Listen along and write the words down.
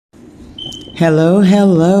Hello,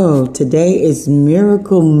 hello. Today is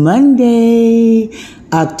Miracle Monday,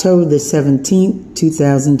 October the 17th,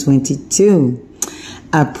 2022.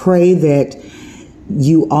 I pray that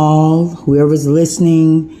you all, whoever's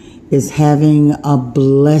listening, is having a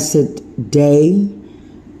blessed day,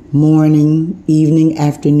 morning, evening,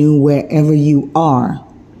 afternoon, wherever you are.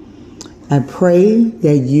 I pray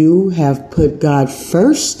that you have put God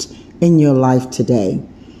first in your life today.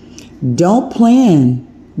 Don't plan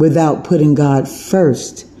without putting God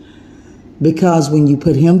first, because when you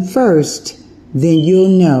put Him first, then you'll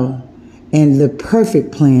know and the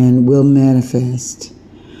perfect plan will manifest.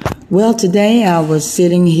 Well, today I was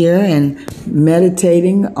sitting here and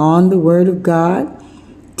meditating on the Word of God,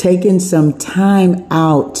 taking some time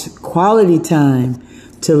out, quality time,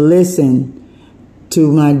 to listen to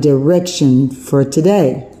my direction for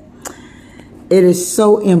today. It is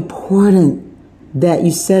so important that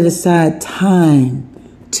you set aside time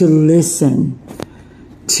to listen,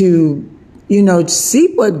 to,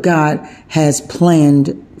 see what God has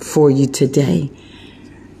planned for you today.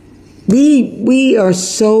 We are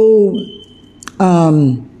so,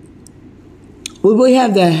 we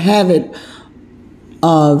have the habit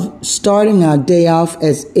of starting our day off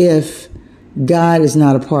as if God is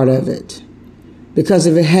not a part of it. Because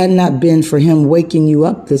if it had not been for Him waking you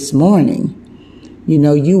up this morning,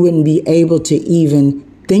 you wouldn't be able to even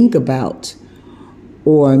think about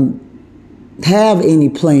or have any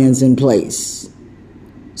plans in place.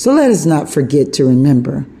 So let us not forget to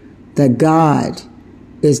remember that God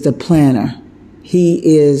is the planner. He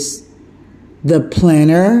is the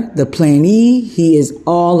planner, the planee. He is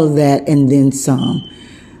all of that and then some.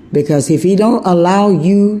 Because if He don't allow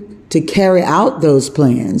you to carry out those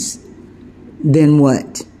plans, then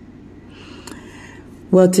what?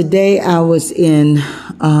 Well, today I was in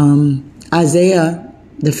Isaiah,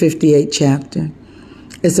 the 58th chapter.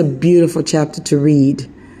 It's a beautiful chapter to read,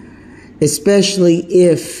 especially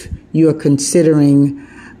if you are considering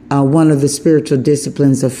one of the spiritual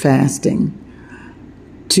disciplines of fasting.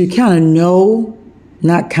 To kind of know,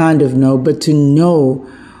 not kind of know, but to know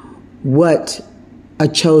what a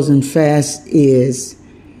chosen fast is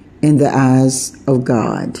in the eyes of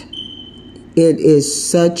God. It is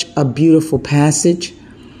such a beautiful passage.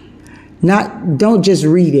 Don't just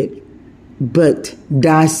read it, but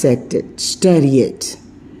dissect it, study it.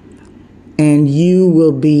 And you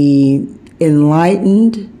will be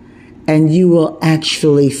enlightened, and you will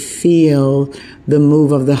actually feel the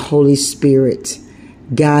move of the Holy Spirit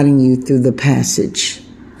guiding you through the passage.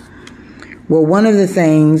 Well, one of the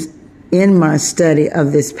things in my study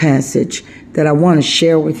of this passage that I want to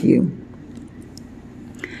share with you,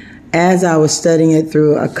 as I was studying it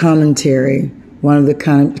through a commentary, one of the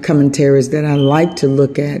commentaries that I like to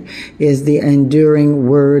look at is the Enduring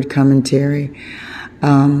Word Commentary.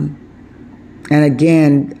 And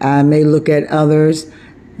again, I may look at others,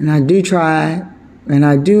 and I do try, and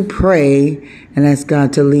I do pray and ask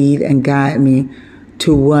God to lead and guide me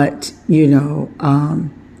to what, to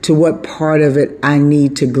what part of it I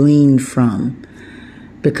need to glean from.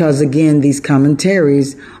 Because again, these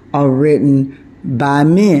commentaries are written by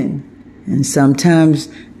men, and sometimes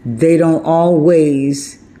they don't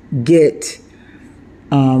always get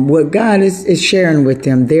what God is sharing with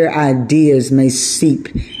them. Their ideas may seep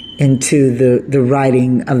into the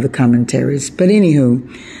writing of the commentaries. But anywho,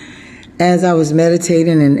 as I was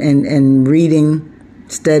meditating and reading,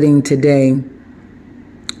 studying today,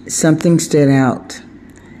 something stood out.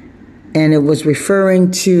 And it was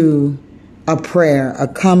referring to a prayer, a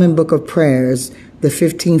common book of prayers, the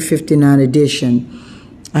 1559 edition.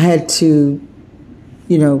 I had to,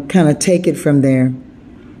 kind of take it from there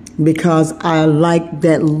because I like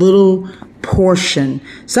that little portion.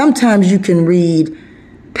 Sometimes you can read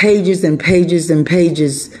pages and pages and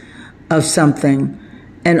pages of something,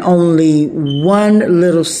 and only one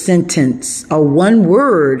little sentence or one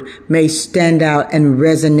word may stand out and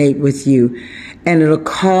resonate with you. And it'll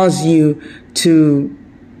cause you to,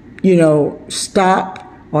 stop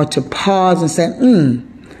or to pause and say,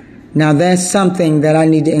 now that's something that I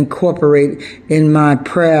need to incorporate in my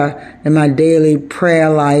prayer, in my daily prayer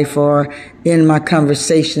life, or in my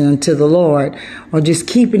conversation unto the Lord, or just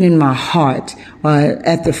keep it in my heart or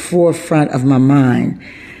at the forefront of my mind.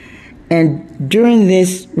 And during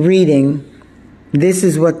this reading, this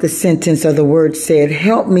is what the sentence of the word said: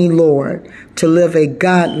 help me, Lord, to live a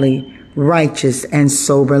godly, righteous, and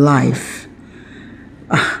sober life.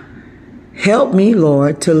 Help me,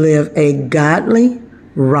 Lord, to live a godly,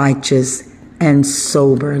 righteous, and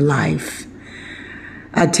sober life.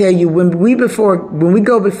 I tell you, when we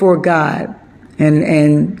go before God,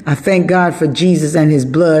 and I thank God for Jesus and His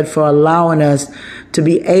blood for allowing us to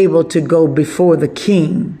be able to go before the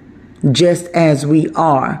King just as we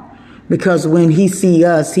are. Because when he see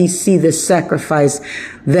us, he see the sacrifice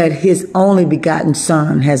that his only begotten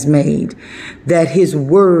Son has made, that his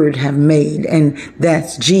word have made, and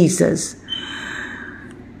that's Jesus.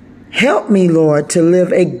 Help me, Lord, to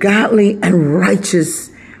live a godly, righteous,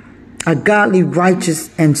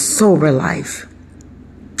 and sober life.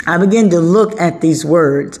 I began to look at these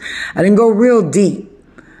words. I didn't go real deep,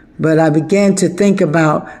 but I began to think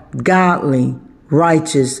about godly,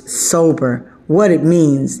 righteous, sober, what it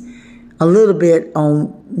means, a little bit on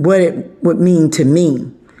what it would mean to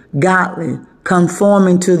me. Godly,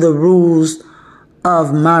 conforming to the rules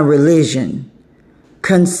of my religion,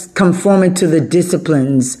 conforming to the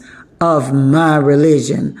disciplines of my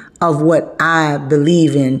religion, of what I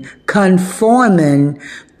believe in, conforming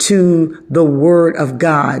to the word of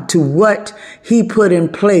God, to what he put in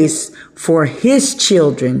place for his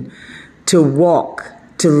children to walk,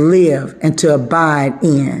 to live, and to abide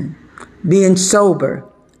in. Being sober,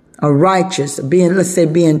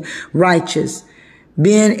 being righteous,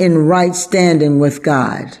 being in right standing with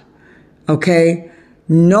God. Okay?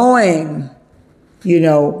 Knowing,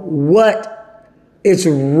 what is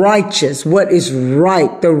righteous, what is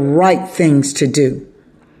right, the right things to do.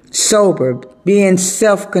 Sober, being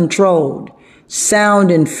self-controlled,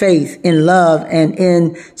 sound in faith, in love, and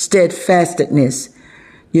in steadfastness.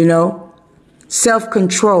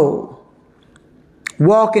 Self-control,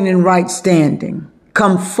 walking in right standing,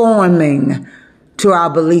 conforming to our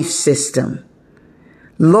belief system.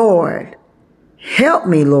 Lord, help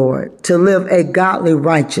me, Lord, to live a godly,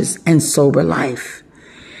 righteous, and sober life.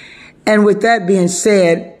 And with that being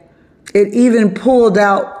said, it even pulled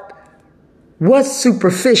out what's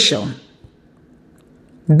superficial.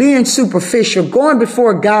 Being superficial, going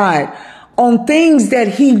before God on things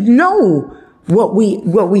that he know what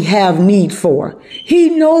we have need for. He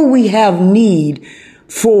know we have need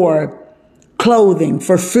for clothing,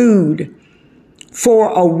 for food, for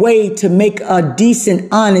a way to make a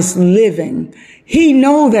decent, honest living. He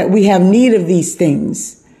know that we have need of these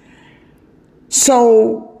things.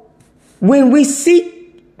 So when we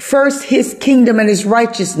seek first his kingdom and his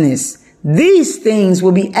righteousness, these things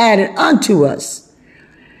will be added unto us.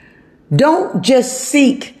 Don't just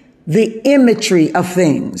seek the imagery of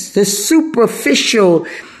things, the superficial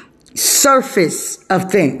surface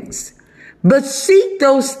of things, but seek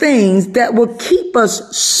those things that will keep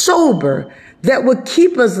us sober, that will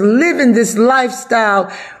keep us living this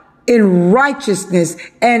lifestyle in righteousness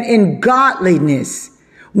and in godliness.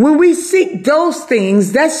 When we seek those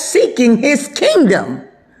things, that's seeking his kingdom.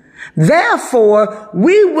 Therefore,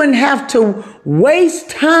 we wouldn't have to waste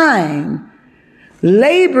time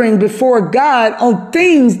laboring before God on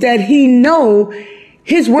things that he know,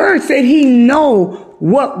 his word said he know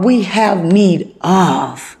what we have need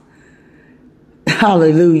of.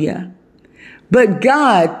 Hallelujah. But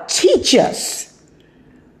God, teach us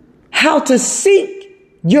how to seek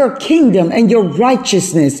your kingdom and your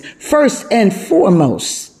righteousness first and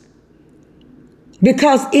foremost.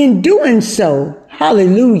 Because in doing so,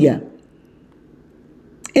 hallelujah,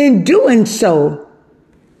 in doing so,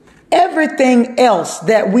 everything else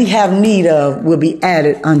that we have need of will be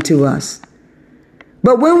added unto us.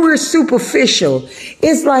 But when we're superficial,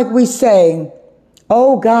 it's like we say,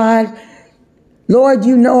 oh God, Lord,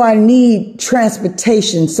 you know I need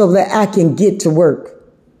transportation so that I can get to work.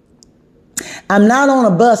 I'm not on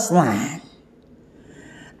a bus line.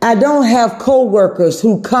 I don't have co-workers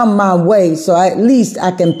who come my way, so at least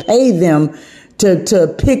I can pay them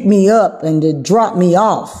to pick me up and to drop me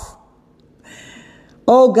off.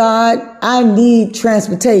 Oh God, I need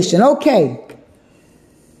transportation. Okay.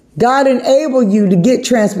 God enable you to get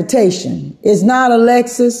transportation. It's not a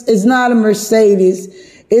Lexus. It's not a Mercedes.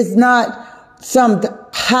 It's not some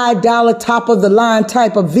high dollar, top of the line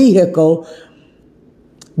type of vehicle,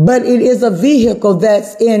 but it is a vehicle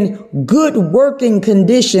that's in good working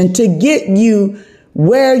condition to get you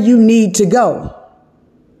where you need to go.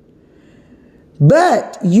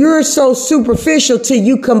 But you're so superficial till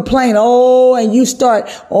you complain, and you start,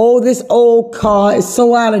 this old car is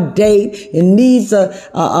so out of date. It needs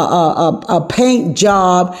a paint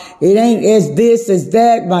job. It ain't as this, as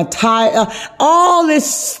that, my tire, all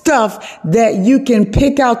this stuff that you can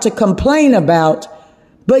pick out to complain about.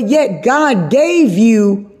 But yet God gave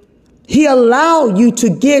you, he allowed you to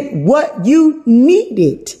get what you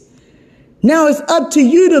needed. Now it's up to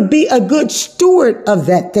you to be a good steward of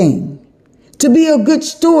that thing. To be a good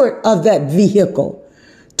steward of that vehicle,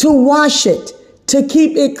 to wash it, to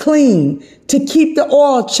keep it clean, to keep the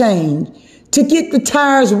oil changed, to get the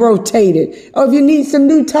tires rotated. Or if you need some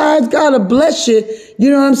new tires, God will bless you. You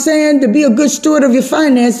know what I'm saying? To be a good steward of your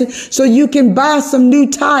finances so you can buy some new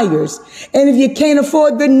tires. And if you can't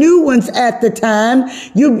afford the new ones at the time,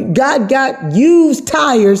 God got used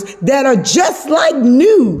tires that are just like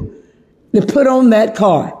new to put on that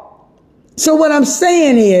car. So what I'm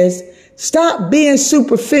saying is, stop being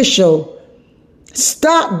superficial.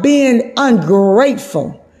 Stop being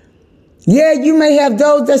ungrateful. Yeah, you may have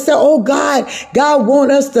those that say, oh, God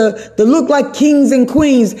want us to look like kings and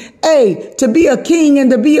queens. Hey, to be a king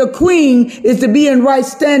and to be a queen is to be in right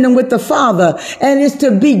standing with the Father. And it's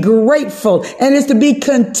to be grateful. And it's to be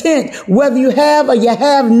content, whether you have or you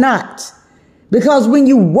have not. Because when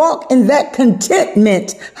you walk in that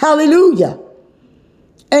contentment, hallelujah,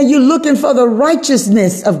 and you're looking for the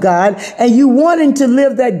righteousness of God, and you wanting to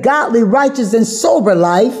live that godly, righteous, and sober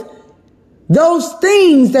life, those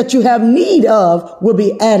things that you have need of will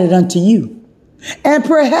be added unto you. And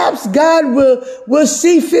perhaps God will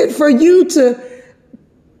see fit for you to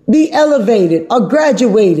be elevated or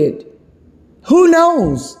graduated. Who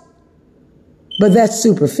knows? But that's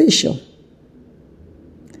superficial.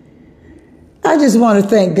 I just want to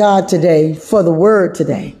thank God today for the word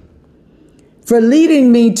today, for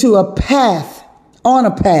leading me to a path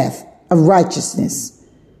of righteousness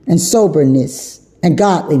and soberness and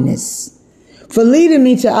godliness. For leading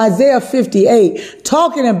me to Isaiah 58,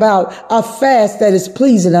 talking about a fast that is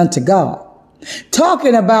pleasing unto God.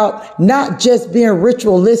 Talking about not just being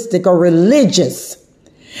ritualistic or religious,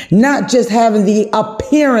 not just having the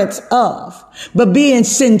appearance of, but being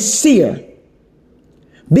sincere,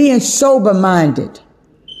 being sober-minded,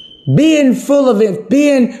 being full of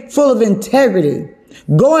integrity,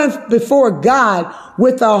 going before God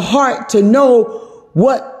with a heart to know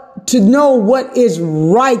what is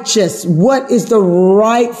righteous, what is the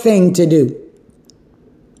right thing to do.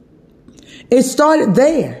 It started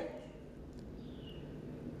there.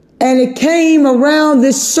 And it came around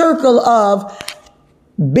this circle of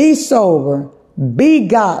be sober, be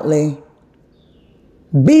godly,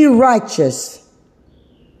 be righteous.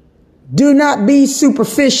 Do not be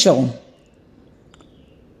superficial.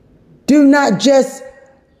 Do not just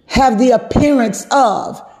have the appearance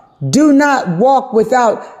of. Do not walk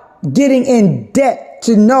without getting in debt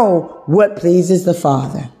to know what pleases the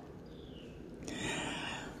Father.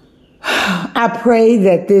 I pray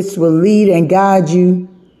that this will lead and guide you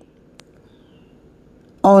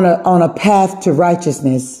on a path to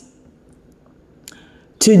righteousness,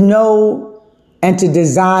 to know and to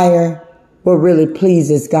desire what really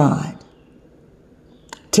pleases God,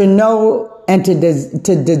 to know and to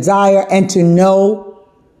desire and to know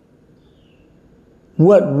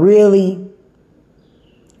what really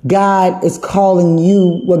God is calling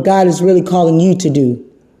you, what God is really calling you to do,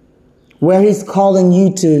 where he's calling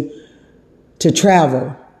you to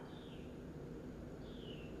travel.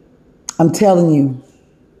 I'm telling you,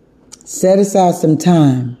 set aside some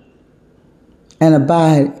time and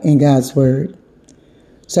abide in God's word.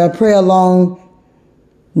 So I pray along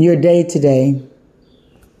your day today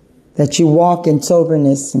that you walk in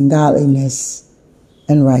soberness and godliness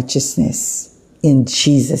and righteousness in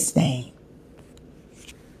Jesus' name.